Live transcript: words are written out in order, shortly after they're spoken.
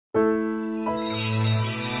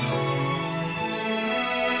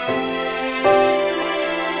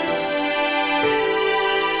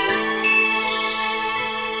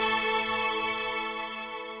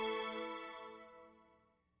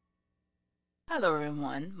Hello,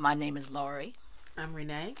 everyone. My name is Laurie, I'm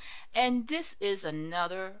Renee. and this is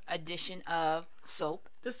another edition of Soap.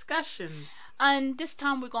 Discussions. And this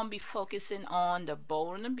time we're going to be focusing on The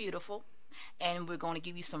Bold and the Beautiful, and we're going to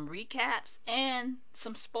give you some recaps and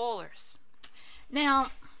some spoilers.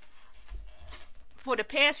 Now, for the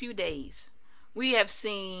past few days, we have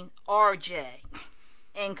seen RJ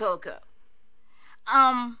and Coco.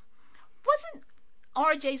 Wasn't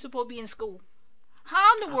RJ supposed to be in school?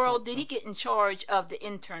 How in the world did he get in charge of the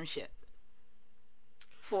internship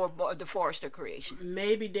for the Forrester creation?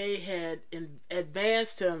 Maybe they had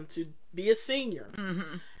advanced him to be a senior.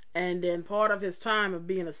 And then part of his time of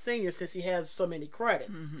being a senior, since he has so many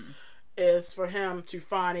credits, is for him to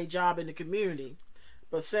find a job in the community.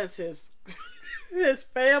 But since his his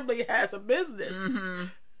family has a business,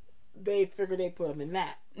 they figured they put him in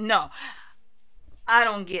that. No, I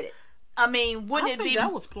don't get it. I mean, wouldn't I it think be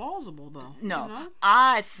that was plausible, though. no? You know?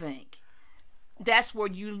 I think that's where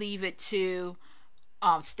you leave it to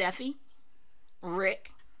Steffi,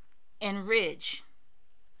 Rick, and Ridge,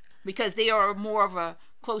 because they are more of a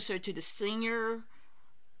closer to the senior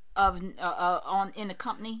of on in the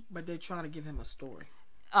company. But they're trying to give him a story.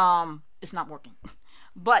 It's not working.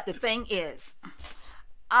 But the thing is,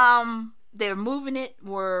 they're moving it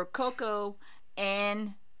where Coco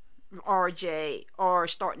and RJ are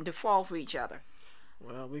starting to fall for each other.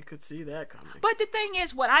 Well, we could see that coming. But the thing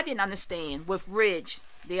is, what I didn't understand with Ridge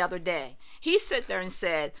the other day, he sat there and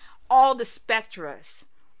said all the Spectras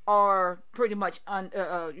are pretty much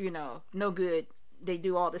no good. They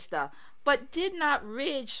do all this stuff. But did not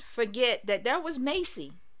Ridge forget that there was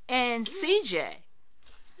Macy and CJ?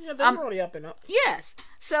 Yeah, they're already up and up. Yes.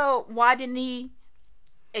 So why didn't he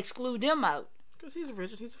exclude them out? Because he's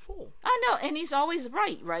rigid, he's a fool. I know, and he's always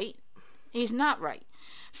right? He's not right.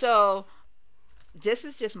 So this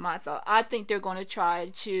is just my thought. I think they're going to try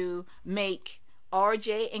to make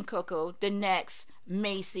RJ and Coco the next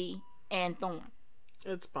Macy and Thorne.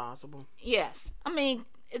 It's possible. Yes. I mean,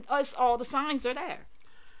 it's all the signs are there.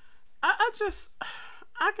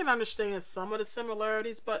 I can understand some of the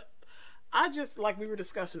similarities, but I just, like we were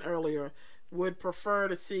discussing earlier, would prefer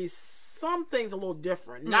to see some things a little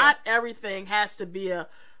different. Yeah. Not everything has to be a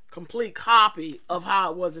complete copy of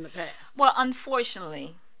how it was in the past. Well,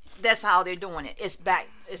 unfortunately, that's how they're doing it. It's back.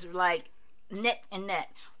 It's like net and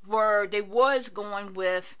net. Where they was going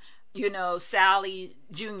with, Sally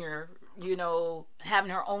Jr.,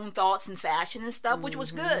 having her own thoughts and fashion and stuff, which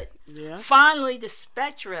was good. Yeah. Finally, the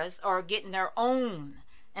Spectras are getting their own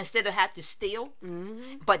instead of have to steal.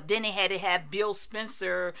 But then they had to have Bill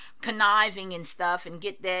Spencer conniving and stuff and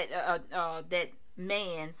get that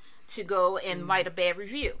man to go and write a bad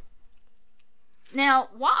review. Now,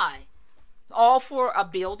 why? All for a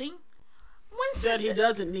building? That he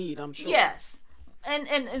doesn't need, I'm sure. Yes. And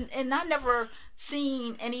I never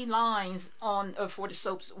seen any lines on for the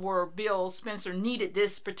soaps where Bill Spencer needed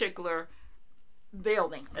this particular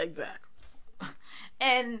building. Exactly.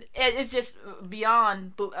 And it's just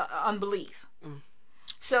beyond unbelief.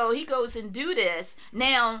 So he goes and do this.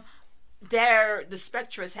 Now, the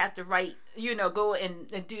Spectras have to write, go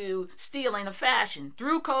and do stealing of fashion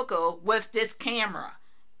through Coco with this camera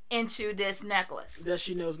into this necklace that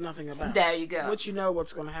she knows nothing about. There you go. But you know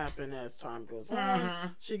what's going to happen as time goes on.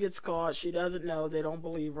 She gets caught. She doesn't know. They don't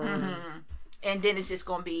believe her. And then it's just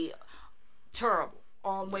going to be terrible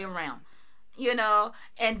all the way around.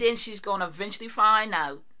 And then she's going to eventually find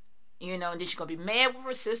out, and then she's going to be mad with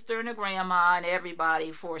her sister and her grandma and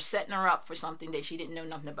everybody for setting her up for something that she didn't know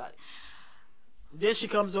nothing about. Then she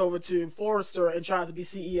comes over to Forrester and tries to be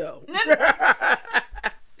CEO.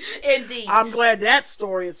 Indeed. I'm glad that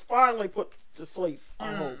story is finally put to sleep,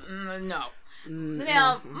 I hope. No.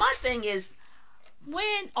 Now, my thing is,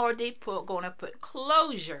 when are they going to put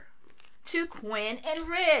closure to Quinn and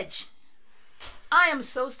Ridge? I am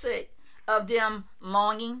so sick of them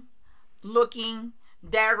longing, looking,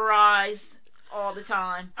 dagger eyes all the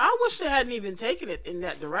time. I wish they hadn't even taken it in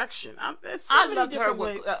that direction. I loved her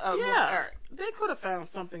with Eric. They could have found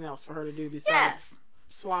something else for her to do besides... Yes.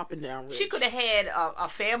 Slopping down Ridge. She could have had a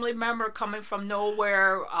family member coming from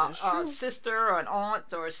nowhere, a sister or an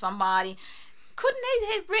aunt or somebody. Couldn't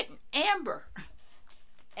they have written Amber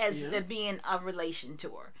as being a relation to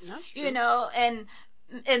her? That's true.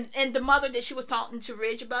 And the mother that she was talking to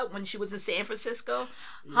Ridge about when she was in San Francisco,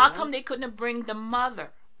 how come they couldn't have bring the mother?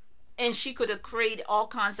 And she could have created all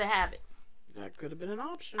kinds of havoc. That could have been an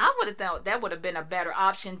option. I would have thought that would have been a better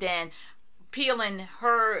option than peeling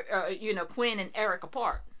her, Quinn and Eric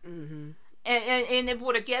apart. And it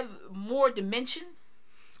would have given more dimension,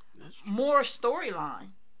 more storyline.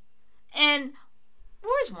 And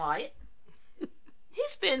where's Wyatt?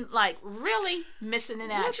 He's been like really missing in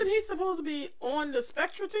action. Wasn't he supposed to be on the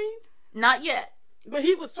Spectra team? Not yet. But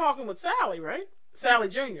he was talking with Sally, right? Sally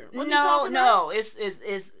Jr. No. It's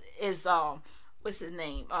what's his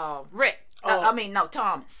name? Rick.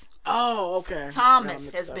 Thomas. Oh, okay.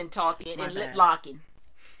 Thomas has been talking and lip locking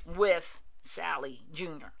with Sally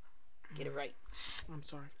Jr. Get it right. I'm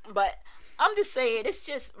sorry. But I'm just saying it's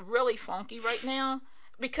just really funky right now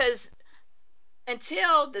because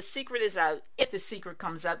until the secret is out, if the secret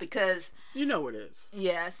comes up, because you know it is.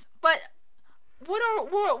 Yes, but what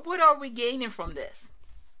are we gaining from this?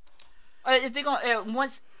 Is they gonna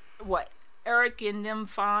once what Eric and them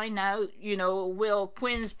find out? Will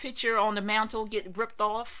Quinn's picture on the mantle get ripped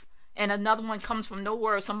off, and another one comes from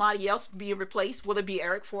nowhere, or somebody else being replaced? Will it be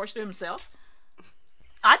Eric Forster himself?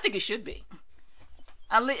 I think it should be.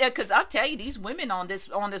 Because I'll tell you, these women on this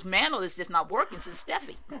mantle is just not working since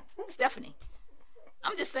Stephanie.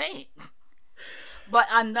 I'm just saying. But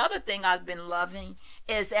another thing I've been loving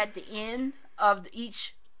is at the end of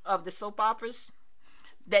each of the soap operas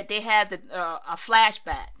that they had a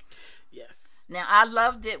flashback. Yes. Now I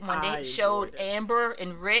loved it when they showed Amber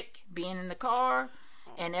and Rick being in the car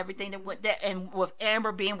and everything that went there, and with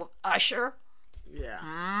Amber being with Usher. Yeah.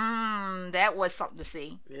 That was something to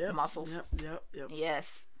see. Yep. Muscles. Yep.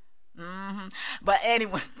 Yes. But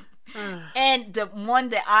anyway, and the one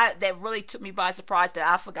that really took me by surprise that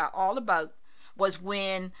I forgot all about was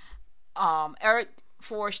when Eric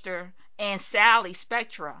Forster and Sally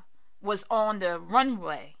Spectra was on the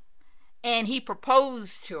runway, and he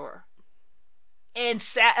proposed to her. And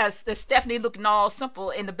Stephanie, looking all simple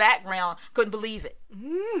in the background, couldn't believe it.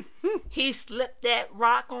 He slipped that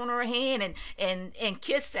rock on her hand and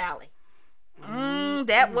kissed Sally.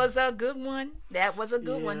 That was a good one. That was a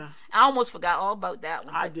good one. I almost forgot all about that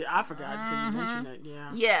one. I did. I forgot until you mentioned it.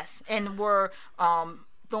 Yeah. Yes, and where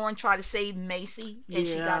Thorne tried to save Macy and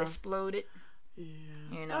she got exploded.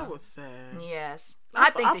 Yeah. That was sad. Yes. I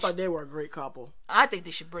thought they were a great couple. I think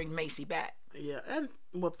they should bring Macy back. Yeah, and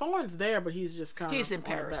Thorne's there, but he's just kind of... He's in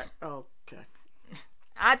Paris. Oh, okay.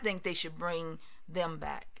 I think they should bring them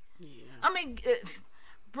back. Yeah. I mean,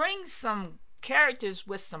 bring some characters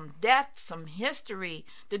with some depth, some history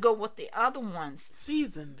to go with the other ones.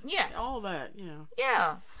 Seasoned. Yes. All that,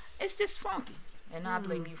 Yeah. It's just funky, and I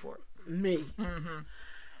blame you for it. Me.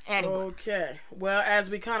 Anyway. Okay. Well, as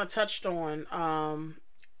we kind of touched on,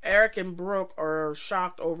 Eric and Brooke are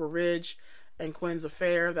shocked over Ridge and Quinn's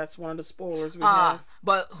affair. That's one of the spoilers we have.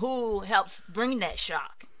 But who helps bring that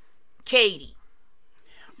shock? Katie.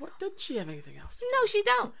 What, doesn't she have anything else to do? No, she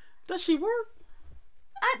don't. Does she work?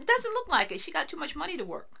 It doesn't look like it. She got too much money to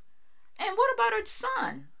work. And what about her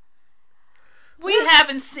son? We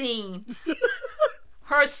haven't seen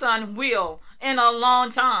her son Will in a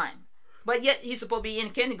long time. But yet he's supposed to be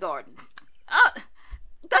in kindergarten.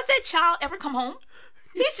 Does that child ever come home?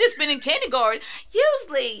 He's just been in kindergarten.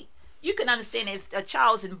 Usually, you can understand if a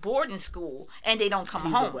child's in boarding school and they don't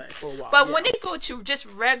come home. Away for a while, but when they go to just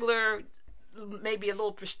regular, maybe a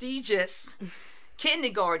little prestigious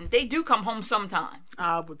kindergarten, they do come home sometime.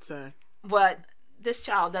 I would say. But this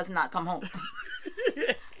child does not come home.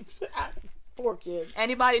 Poor kid.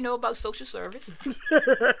 Anybody know about social service?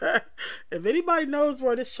 If anybody knows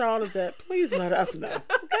where this child is at, please let us know.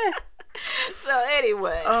 Okay. So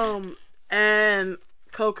anyway. And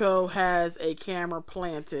Coco has a camera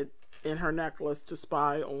planted in her necklace to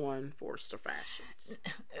spy on Forster Fashions.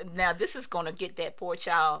 Now this is going to get that poor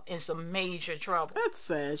child in some major trouble. That's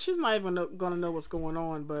sad. She's not even going to know what's going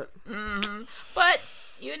on, but... But,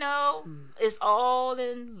 it's all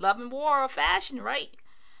in love and war of fashion, right?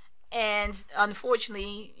 And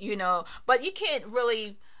unfortunately, but you can't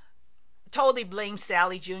really totally blame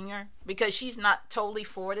Sally Jr. because she's not totally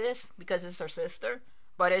for this because it's her sister,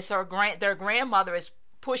 but it's their grandmother is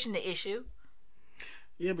pushing the issue.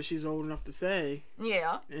 Yeah, but she's old enough to say.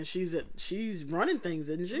 Yeah. And she's running things,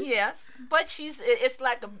 isn't she? Yes, but it's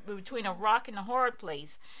like between a rock and a hard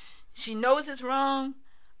place. She knows it's wrong,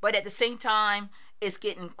 but at the same time, it's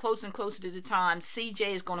getting closer and closer to the time.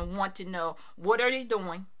 CJ is going to want to know, what are they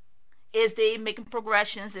doing? Is they making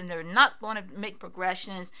progressions? And they're not going to make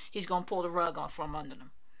progressions. He's going to pull the rug off from under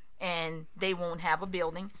them. And they won't have a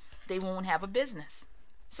building. They won't have a business.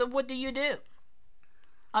 So what do you do?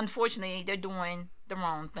 Unfortunately, they're doing the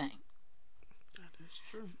wrong thing. That is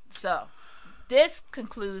true. So, this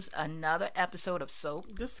concludes another episode of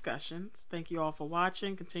Soap Discussions. Thank you all for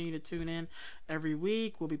watching. Continue to tune in every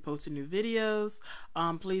week. We'll be posting new videos.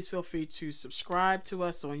 Please feel free to subscribe to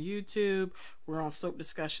us on YouTube. We're on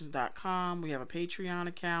soapdiscussions.com. We have a Patreon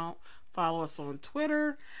account. Follow us on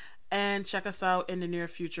Twitter. And check us out in the near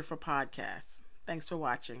future for podcasts. Thanks for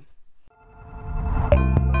watching.